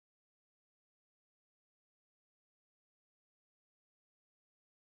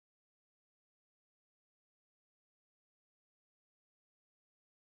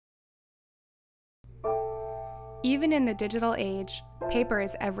Even in the digital age, paper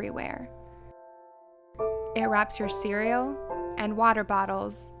is everywhere. It wraps your cereal and water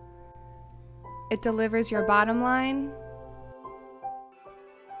bottles. It delivers your bottom line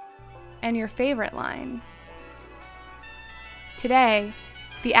and your favorite line. Today,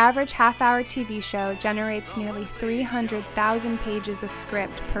 the average half-hour TV show generates nearly 300,000 pages of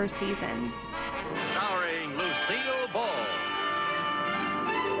script per season. Starring Lucille Ball.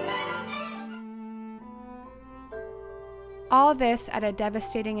 All this at a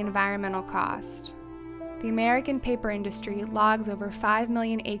devastating environmental cost. The American paper industry logs over 5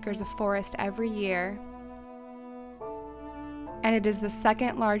 million acres of forest every year, and it is the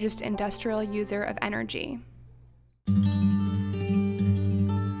second largest industrial user of energy.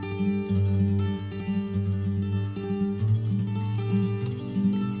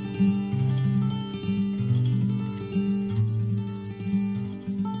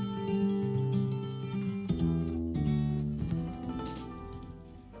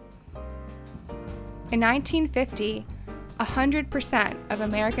 In 1950, 100% of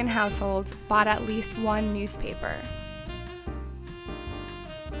American households bought at least one newspaper.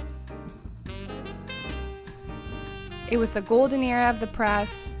 It was the golden era of the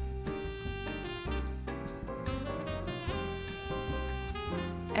press,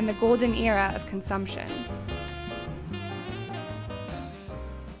 and the golden era of consumption.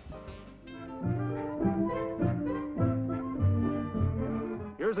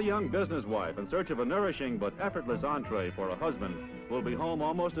 Here's a young business wife in search of a nourishing but effortless entree for a husband who will be home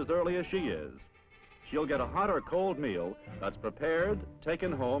almost as early as she is. She'll get a hot or cold meal that's prepared, taken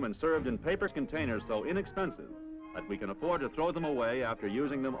home, and served in paper containers so inexpensive that we can afford to throw them away after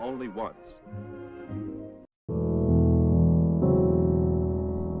using them only once.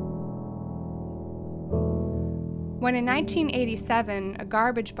 When in 1987, a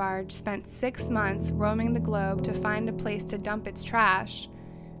garbage barge spent 6 months roaming the globe to find a place to dump its trash,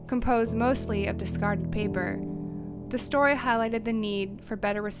 composed mostly of discarded paper, the story highlighted the need for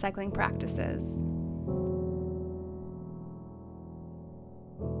better recycling practices.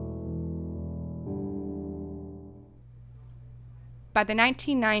 By the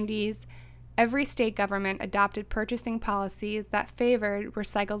 1990s, every state government adopted purchasing policies that favored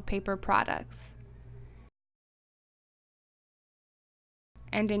recycled paper products.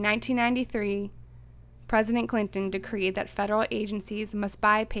 And in 1993, President Clinton decreed that federal agencies must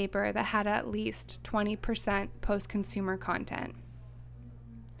buy paper that had at least 20% post-consumer content.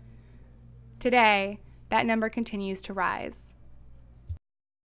 Today, that number continues to rise.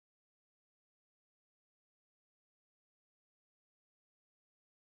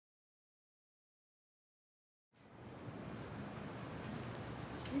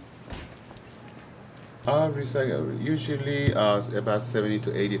 Usually about 70 to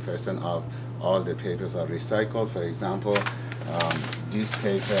 80% of all the papers are recycled. For example, this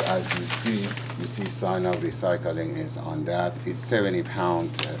paper, as you see sign of recycling is on that. It's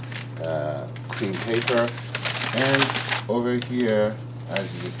 70-pound cream paper. And over here,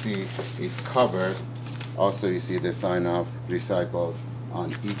 as you see, it's covered. Also, you see the sign of recycled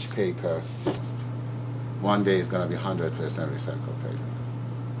on each paper. One day it's going to be 100% recycled paper.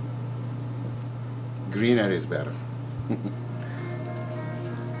 Greener is better.